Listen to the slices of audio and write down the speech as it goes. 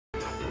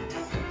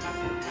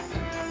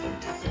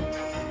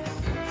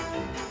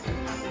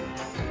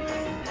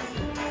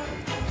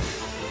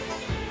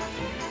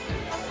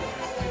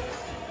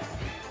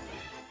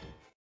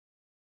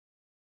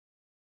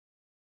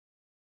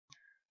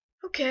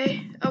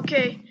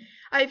Okay.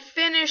 I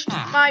finished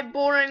my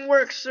boring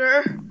work,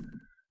 sir.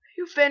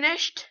 You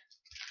finished?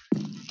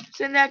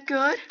 Isn't that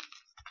good?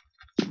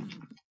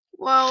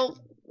 Well,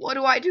 what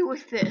do I do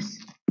with this?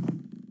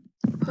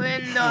 Put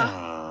in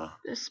the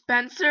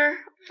dispenser?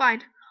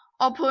 Fine,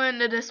 I'll put in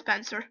the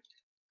dispenser.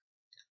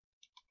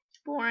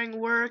 Boring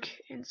work,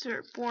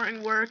 insert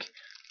boring work,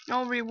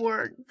 no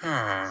reward.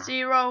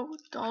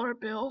 $0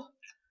 bill.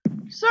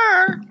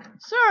 Sir,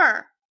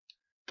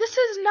 this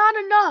is not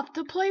enough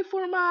to play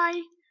for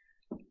my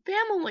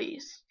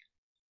families.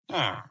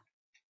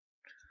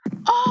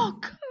 Oh,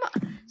 come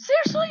on.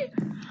 Seriously?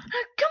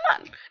 Come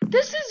on.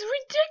 This is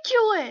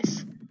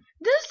ridiculous.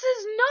 This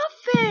is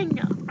nothing.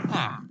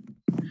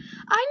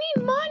 I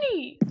need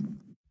money.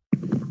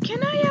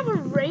 Can I have a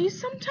raise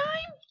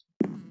sometime?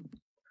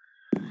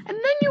 And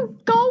then you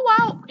go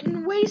out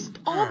and waste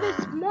all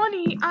this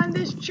money on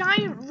this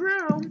giant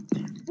room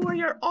for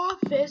your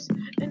office,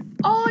 and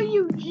all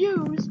you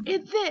use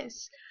is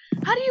this.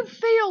 How do you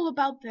feel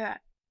about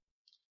that?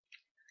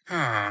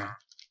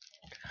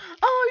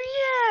 Oh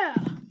yeah.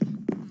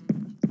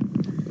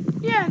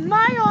 Yeah,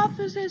 my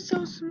office is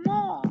so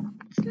small.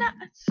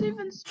 It's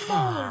even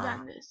smaller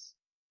than this.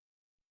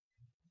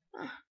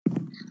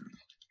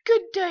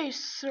 Good day,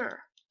 sir.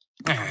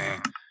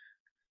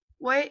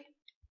 Wait.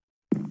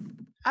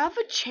 I have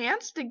a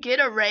chance to get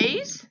a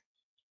raise?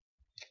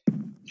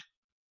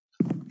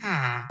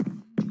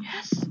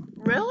 Yes,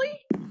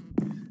 really?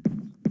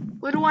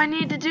 What do I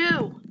need to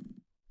do?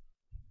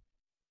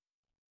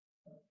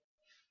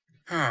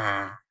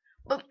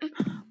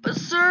 But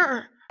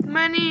sir,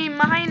 many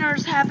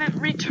miners haven't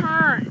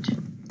returned.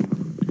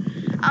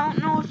 I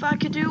don't know if I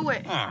could do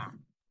it.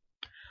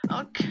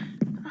 Okay.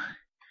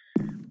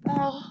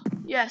 Well,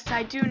 yes,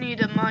 I do need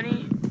the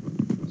money.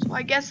 So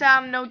I guess I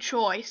have no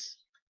choice.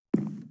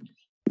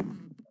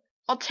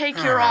 I'll take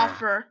your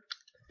offer.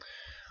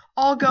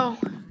 I'll go.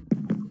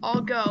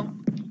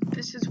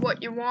 This is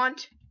what you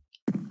want.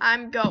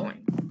 I'm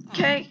going.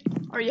 Okay?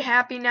 Are you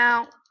happy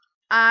now?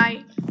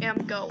 I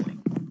am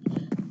going.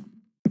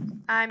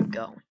 I'm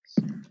going,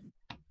 sir.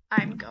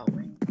 I'm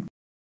going.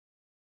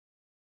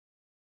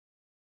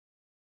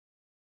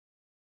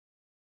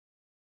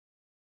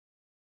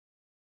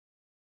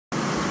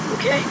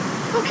 Okay.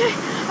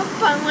 I'm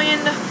finally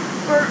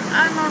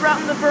I'm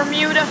around the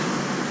Bermuda.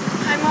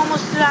 I'm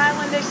almost to the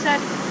island, they said.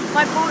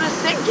 My boat is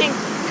sinking.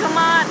 Come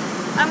on.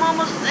 I'm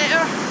almost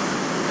there.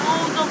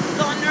 No, the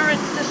thunder is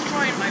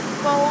destroying my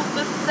boat.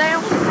 The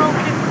sail's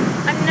broken.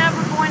 I'm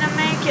never going to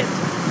make it.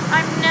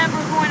 I'm never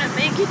going to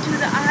make it to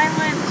the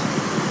island.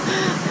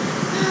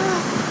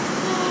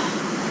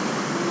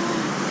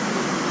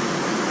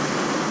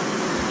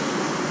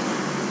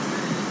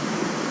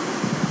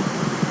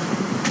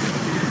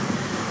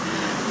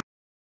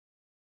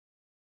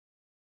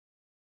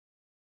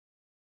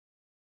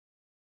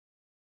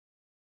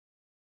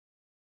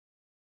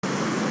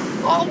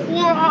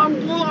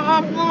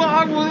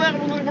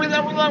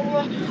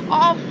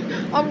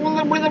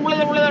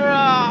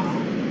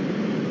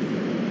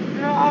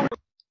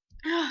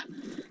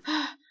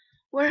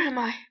 Where am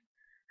I?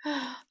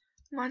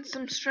 I'm on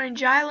some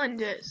strange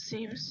island, it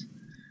seems.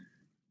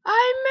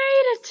 I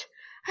made it!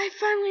 I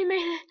finally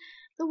made it.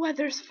 The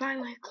weather's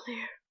finally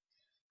clear.